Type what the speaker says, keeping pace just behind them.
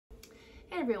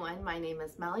everyone, my name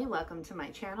is Melly. Welcome to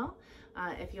my channel.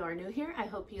 If you are new here, I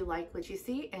hope you like what you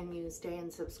see and you stay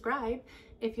and subscribe.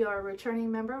 If you are a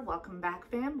returning member, welcome back,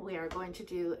 fam. We are going to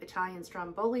do Italian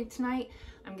Stromboli tonight.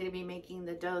 I'm going to be making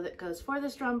the dough that goes for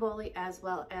the Stromboli as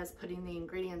well as putting the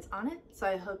ingredients on it. So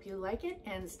I hope you like it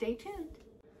and stay tuned.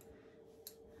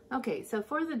 Okay, so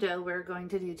for the dough, we're going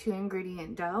to do 2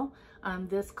 ingredient dough.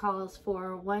 This calls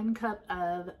for 1 cup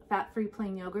of fat-free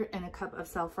plain yogurt and a cup of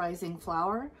self-rising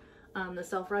flour. The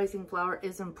self-rising flour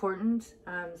is important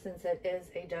since it is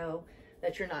a dough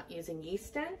that you're not using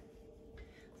yeast in.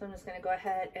 So I'm just going to go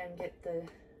ahead and get the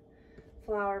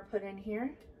flour put in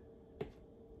here.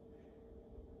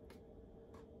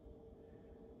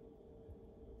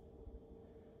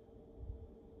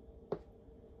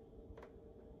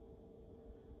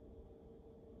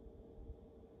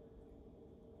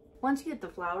 Once you get the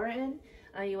flour in,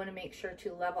 you want to make sure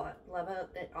to level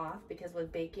it off, because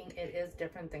with baking it is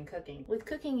different than cooking. With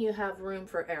cooking you have room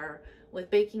for error. With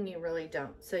baking you really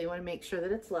don't. So you want to make sure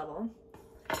that it's level.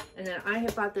 And then I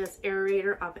have bought this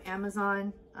aerator off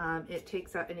Amazon. It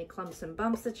takes out any clumps and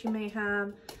bumps that you may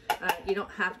have. You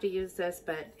don't have to use this,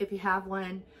 but if you have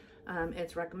one,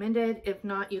 it's recommended. If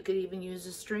not, you could even use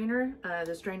a strainer.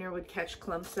 The strainer would catch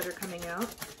clumps that are coming out.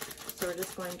 So we're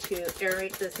just going to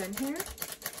aerate this in here.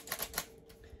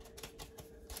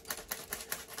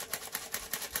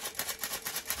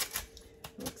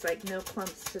 Looks like no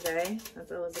clumps today.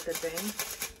 That's always a good thing.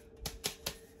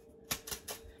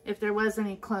 If there was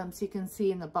any clumps, you can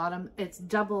see in the bottom, it's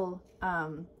double,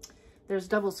 there's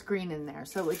double screen in there.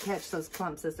 So it would catch those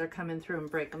clumps as they're coming through and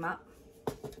break them up.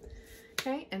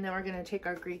 Okay, and then we're gonna take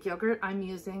our Greek yogurt. I'm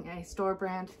using a store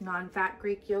brand non-fat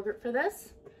Greek yogurt for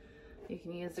this. You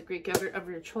can use the Greek yogurt of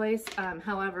your choice.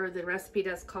 However, the recipe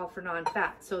does call for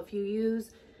non-fat. So if you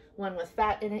use one with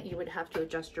fat in it, you would have to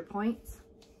adjust your points.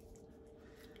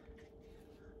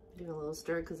 Give it a little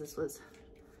stir because this was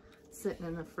sitting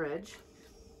in the fridge.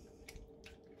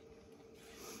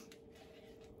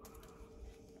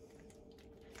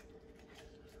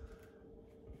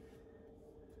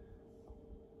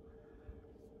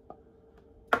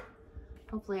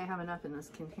 Hopefully I have enough in this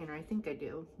container. I think I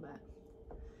do, but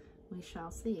we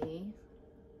shall see.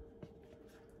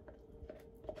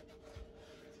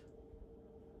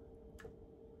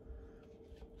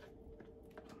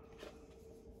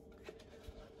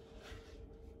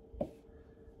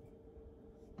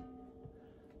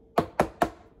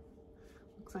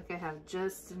 Looks like I have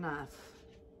just enough.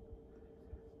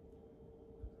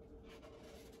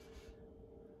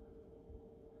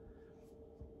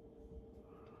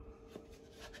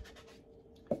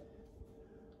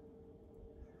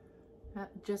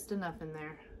 Just enough in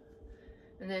there.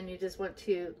 And then you just want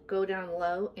to go down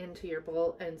low into your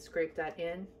bowl and scrape that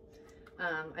in.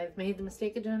 I've made the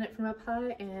mistake of doing it from up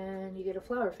high and you get a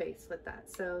flour face with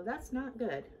that. So that's not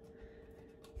good.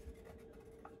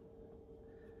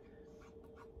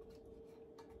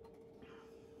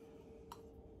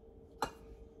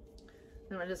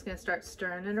 Then we're just going to start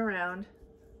stirring it around.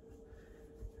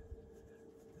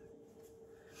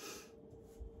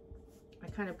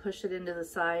 I kind of push it into the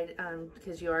side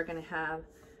because you are going to have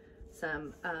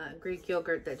some Greek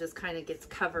yogurt that just kind of gets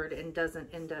covered and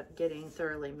doesn't end up getting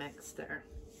thoroughly mixed there.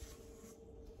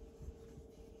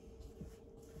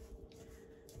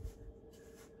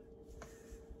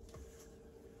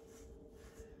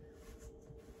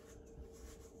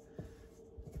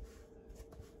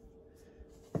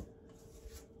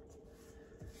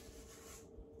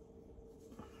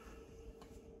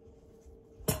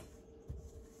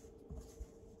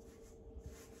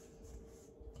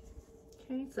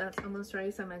 Okay, so that's almost ready.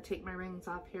 So I'm going to take my rings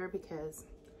off here because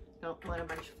I don't want a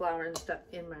bunch of flour and stuff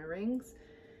in my rings.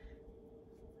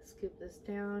 Scoop this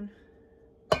down.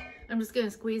 I'm just going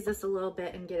to squeeze this a little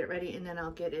bit and get it ready, and then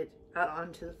I'll get it out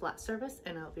onto the flat surface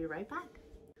and I'll be right back.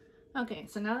 Okay,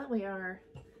 so now that we are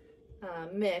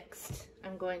mixed,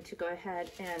 I'm going to go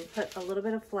ahead and put a little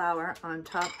bit of flour on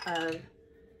top of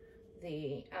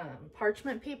the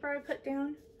parchment paper I put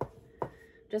down.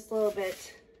 Just a little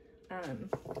bit.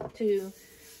 To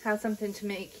have something to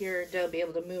make your dough be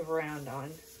able to move around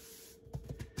on.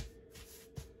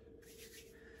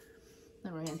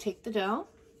 Then we're going to take the dough,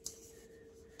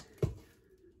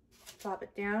 plop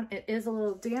it down. It is a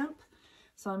little damp,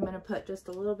 so I'm going to put just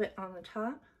a little bit on the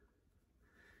top,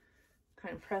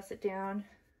 kind of press it down,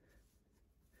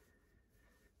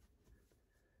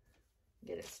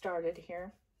 get it started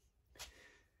here.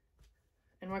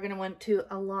 And we're going to want to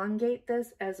elongate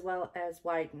this as well as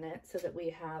widen it so that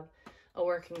we have a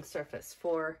working surface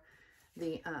for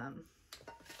the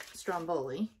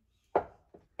Stromboli.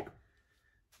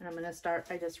 And I'm going to start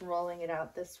by just rolling it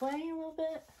out this way a little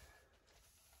bit.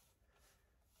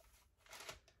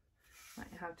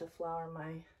 Might have to flour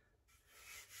my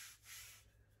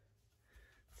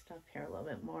stuff here a little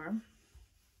bit more.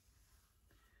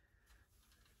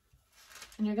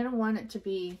 And you're going to want it to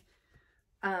be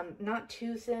not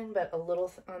too thin, but a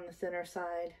little on the thinner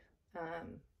side.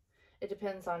 It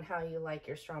depends on how you like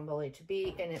your stromboli to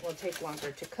be, and it will take longer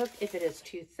to cook if it is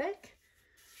too thick.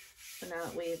 So now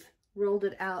that we've rolled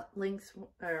it out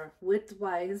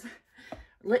widthwise,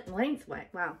 lengthwise,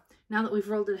 wow. Now that we've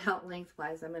rolled it out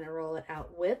lengthwise, I'm going to roll it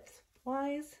out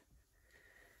widthwise.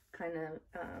 Kind of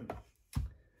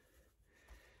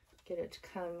get it to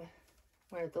come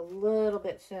where it's a little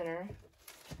bit thinner.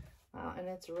 And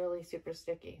it's really super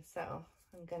sticky, so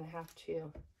I'm going to have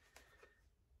to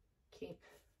keep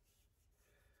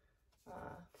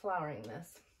flouring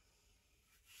this.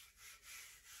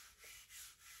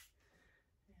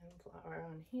 And flour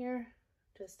on here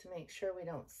just to make sure we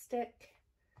don't stick.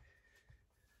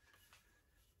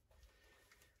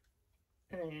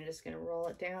 And then you're just going to roll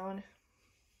it down.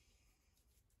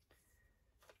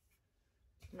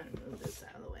 I'm going to move this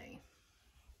out of the way.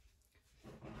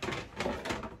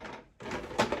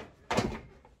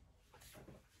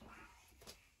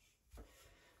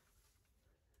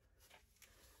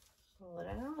 Pull it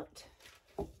out.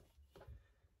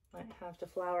 Might have to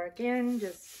flour again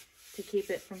just to keep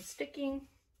it from sticking.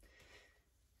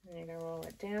 And you're going to roll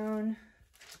it down.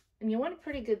 And you want a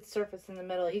pretty good surface in the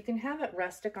middle. You can have it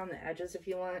rustic on the edges if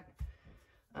you want.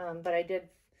 But I did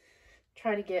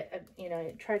try to get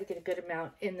a good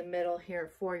amount in the middle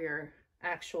here for your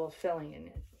actual filling in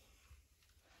it.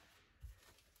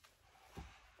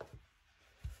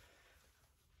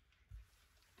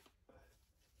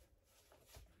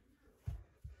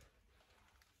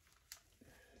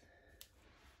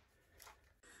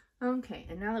 Okay,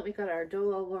 and now that we got our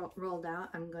dough all rolled out,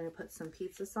 I'm going to put some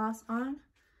pizza sauce on.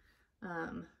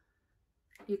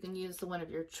 You can use the one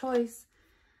of your choice.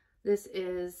 This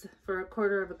is, for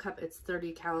 1/4 cup, it's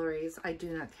 30 calories. I do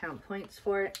not count points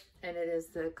for it, and it is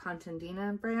the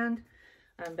Contadina brand,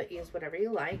 but use whatever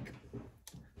you like.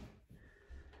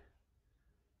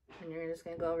 And you're just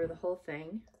going to go over the whole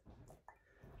thing.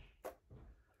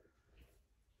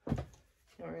 And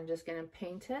we're just going to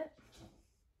paint it.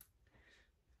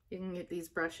 You can get these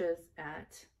brushes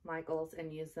at Michael's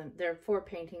and use them. They're for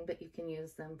painting, but you can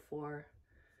use them for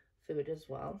food as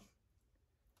well.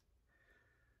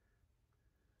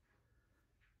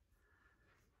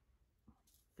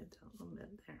 Get a little bit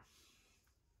there.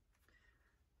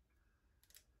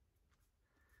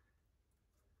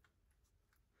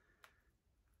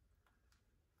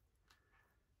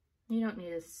 You don't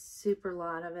need a super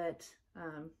lot of it,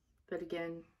 but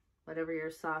again, whatever your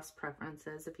sauce preference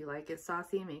is. If you like it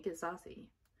saucy, make it saucy.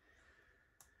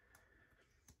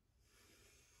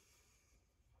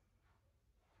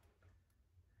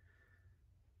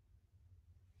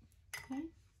 Okay. And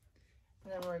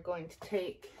then we're going to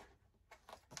take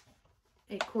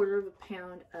 1/4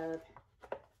 pound of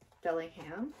deli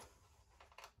ham.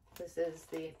 This is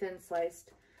the thin sliced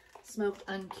smoked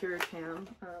uncured ham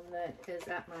that is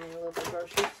at my local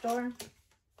grocery store.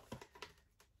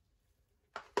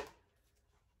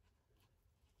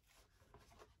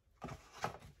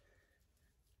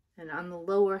 And on the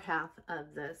lower half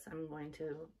of this, I'm going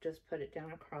to just put it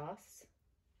down across,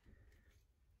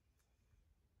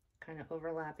 kind of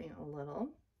overlapping a little.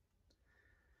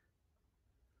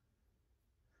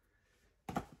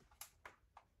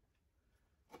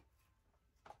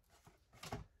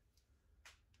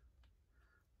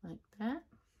 Like that.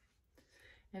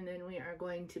 And then we are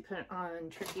going to put on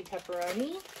turkey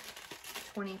pepperoni,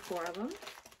 24 of them.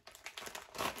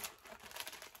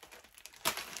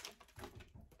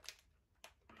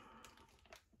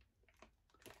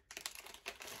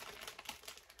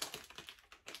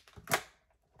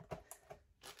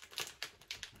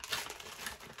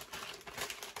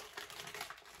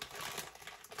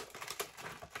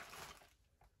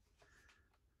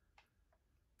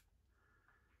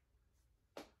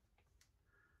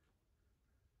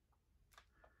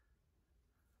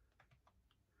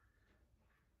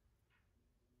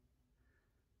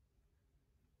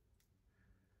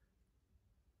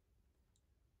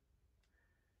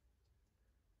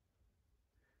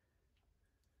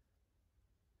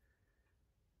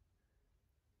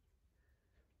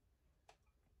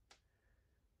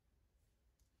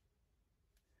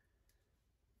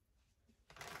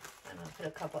 I'm going to put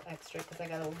a couple extra because I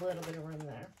got a little bit of room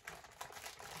there.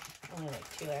 Only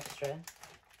like 2 extra.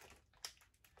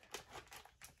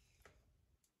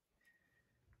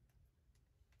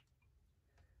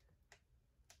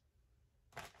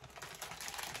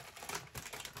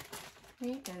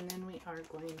 Okay, and then we are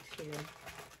going to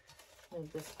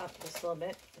move this up just a little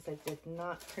bit because I did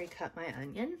not pre-cut my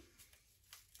onion.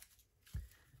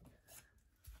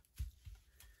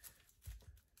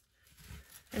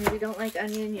 And if you don't like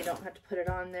onion, you don't have to put it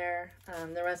on there.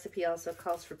 The recipe also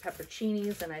calls for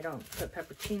pepperoncinis, and I don't put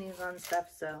pepperoncinis on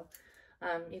stuff, so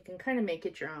you can kind of make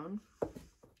it your own,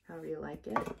 however you like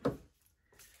it.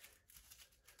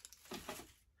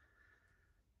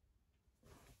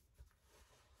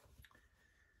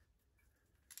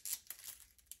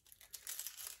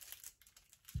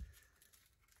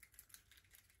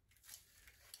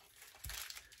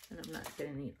 And I'm not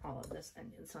going to need all of this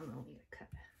onion, so I'm only going to cut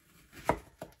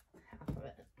half of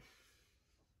it.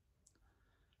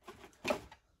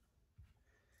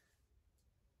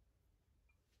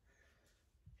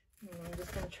 And I'm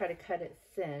just going to try to cut it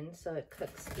thin so it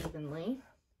cooks evenly.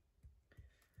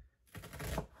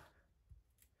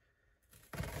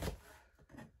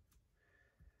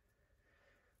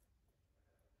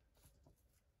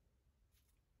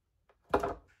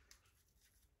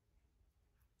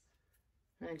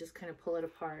 And I just kind of pull it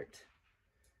apart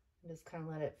and just kind of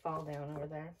let it fall down over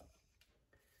there.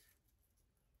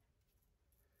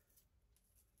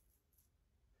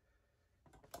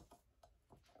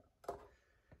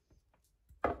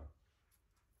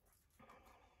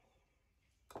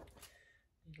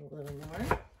 Need a little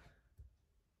more.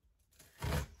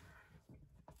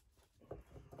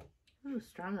 Ooh,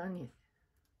 strong onion.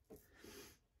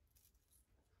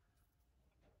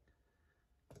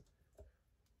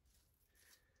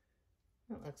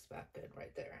 That looks about good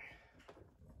right there.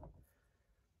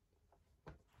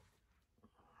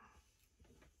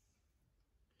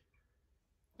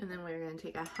 And then we're going to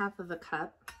take a half of a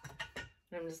cup,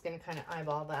 and I'm just going to kind of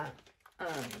eyeball that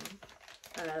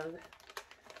of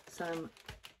some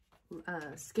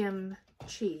skim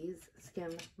cheese,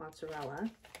 skim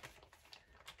mozzarella.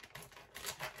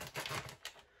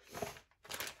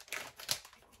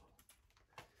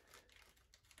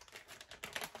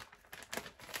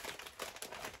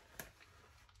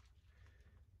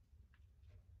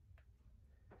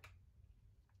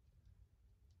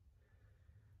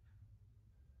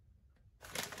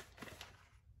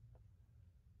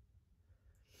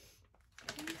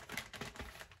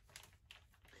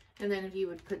 And then if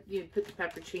you'd put the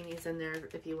pepperoncinis in there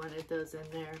if you wanted those in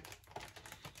there.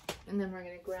 And then we're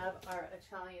going to grab our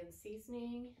Italian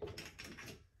seasoning.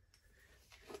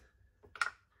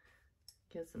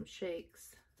 Give some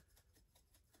shakes.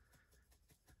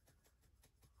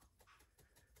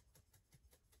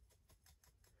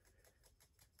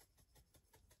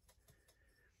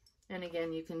 And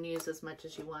again, you can use as much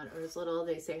as you want or as little.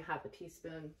 They say half a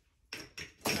teaspoon.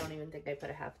 I don't even think I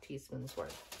put a half teaspoon's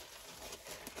worth.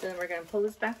 So then we're going to pull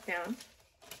this back down,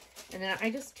 and then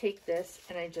I just take this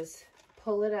and I just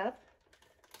pull it up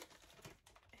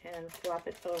and flop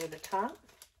it over the top,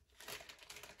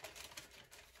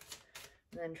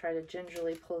 and then try to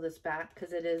gingerly pull this back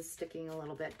because it is sticking a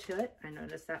little bit to it. I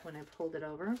noticed that when I pulled it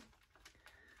over,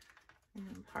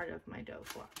 and part of my dough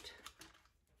flopped.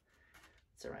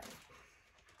 It's all right.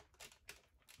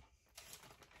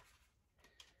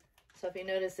 So if you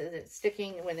notice that it's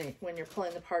sticking when you're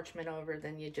pulling the parchment over,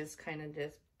 then you just kind of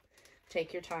just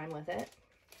take your time with it.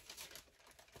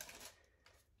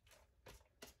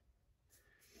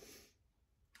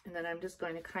 And then I'm just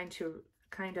going to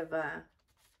kind of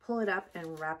pull it up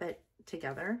and wrap it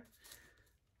together.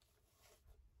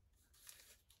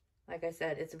 Like I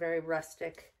said, it's very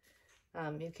rustic.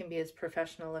 You can be as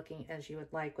professional looking as you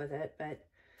would like with it, but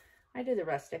I do the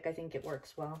rustic. I think it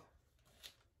works well.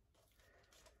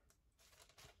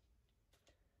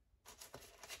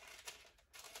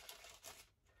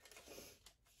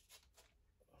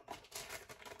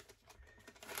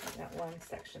 That one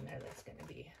section there that's going to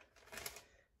be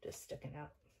just sticking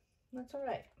out. That's all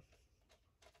right.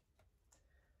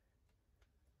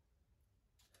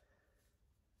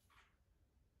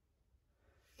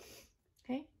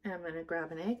 Okay, I'm going to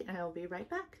grab an egg and I will be right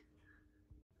back.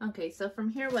 Okay, so from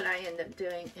here what I end up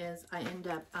doing is I end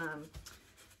up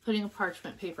putting a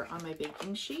parchment paper on my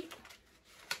baking sheet.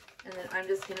 And then I'm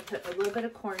just going to put a little bit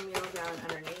of cornmeal down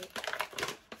underneath.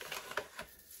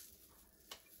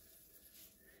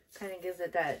 Kind of gives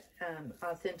it that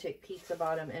authentic pizza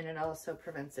bottom, and it also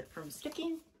prevents it from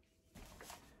sticking.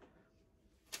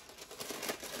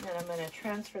 And then I'm going to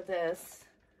transfer this.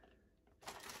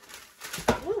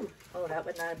 Woo! Oh, that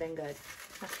would not have been good.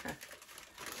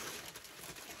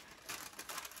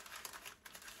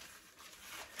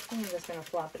 I'm just going to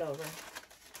flop it over.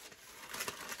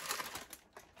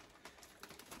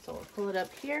 So we'll pull it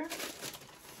up here.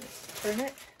 Let's turn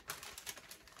it.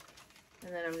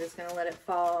 And then I'm just going to let it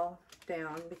fall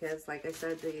down because, like I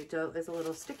said, the dough is a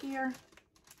little stickier.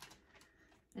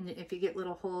 And if you get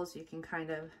little holes, you can kind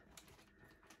of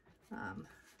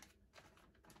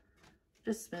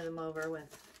just smooth them over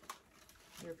with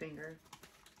your finger.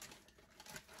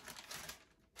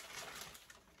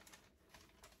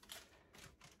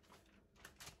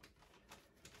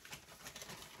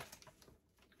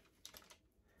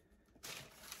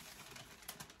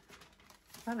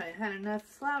 I thought I had enough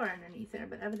flour underneath there,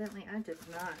 but evidently I did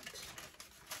not.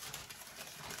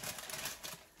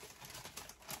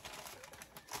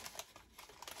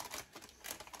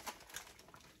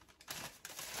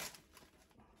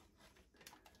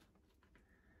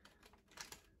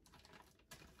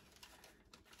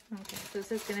 Okay, so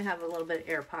this is going to have a little bit of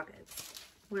air pockets.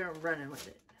 We're running with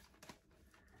it.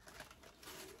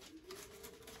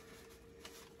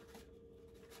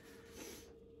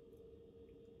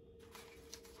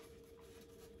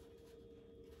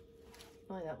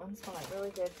 Boy, that one spot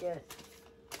really did get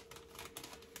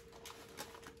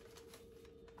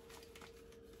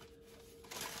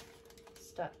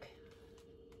stuck.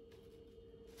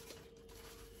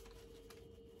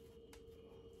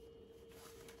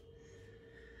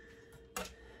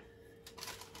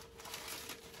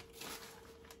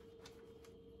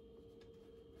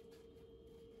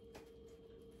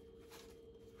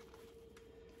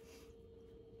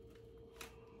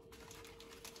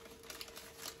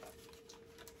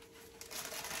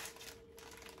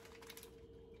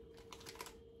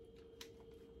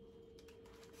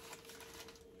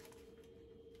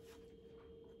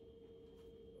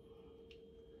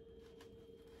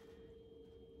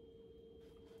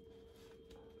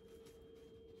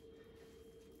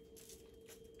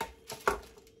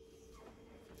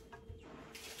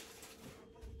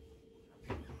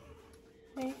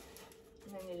 Okay, and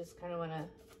then you just kind of want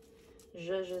to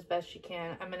zhuzh as best you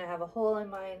can. I'm going to have a hole in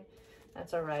mine.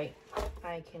 That's all right.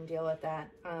 I can deal with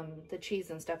that. The cheese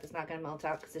and stuff is not going to melt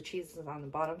out because the cheese is on the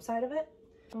bottom side of it.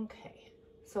 Okay,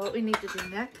 so what we need to do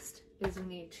next is we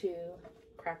need to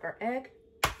crack our egg.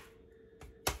 And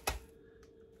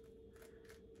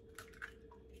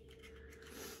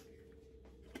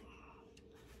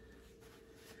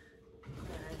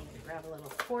I need to grab a little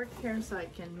fork here so I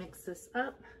can mix this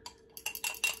up.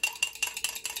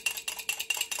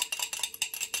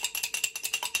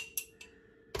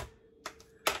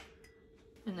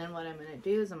 And then what I'm going to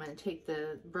do is I'm going to take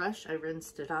the brush, I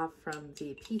rinsed it off from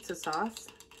the pizza sauce,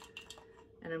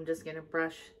 and I'm just going to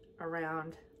brush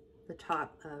around the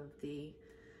top of the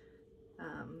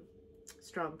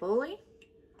stromboli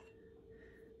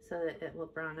so that it will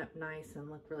brown up nice and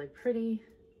look really pretty,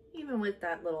 even with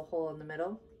that little hole in the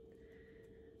middle.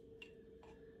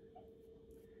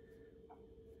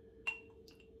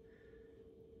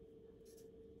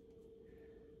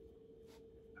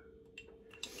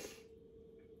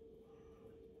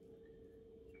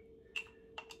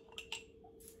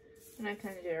 And I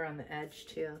kind of do it around the edge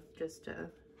too, just to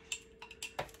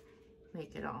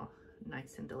make it all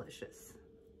nice and delicious.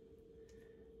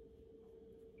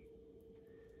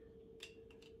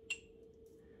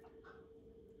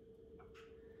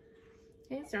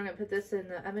 Okay, so I'm going to put this in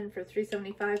the oven for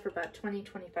 375 for about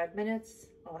 20-25 minutes.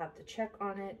 I'll have to check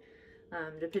on it,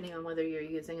 depending on whether you're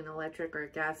using an electric or a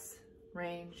gas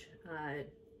range.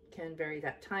 It can vary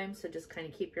that time, so just kind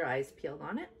of keep your eyes peeled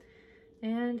on it.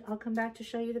 And I'll come back to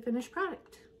show you the finished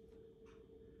product.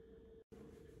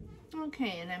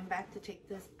 Okay, and I'm back to take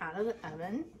this out of the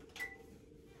oven.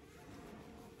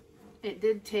 It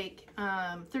did take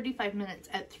 35 minutes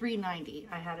at 390.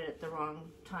 I had it at the wrong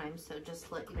time, so just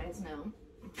to let you guys know.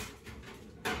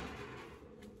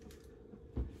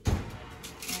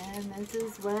 And this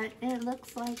is what it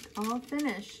looks like all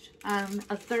finished.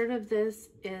 A third of this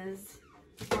is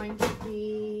going to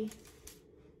be,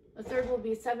 a third will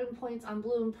be 7 points on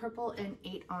blue and purple and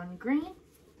 8 on green.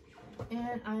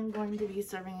 And I'm going to be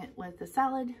serving it with a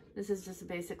salad. This is just a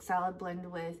basic salad blend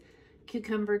with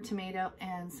cucumber, tomato,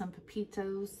 and some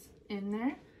pepitos in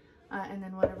there. And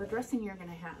then whatever dressing you're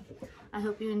gonna have. I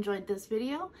hope you enjoyed this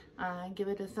video. Give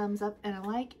it a thumbs up and a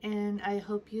like, and I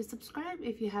hope you subscribe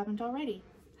if you haven't already.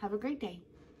 Have a great day.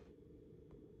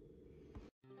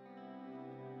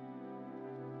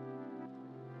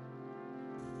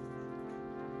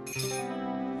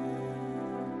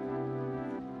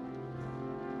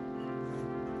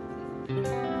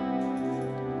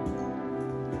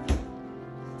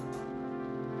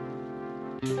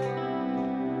 Thank you.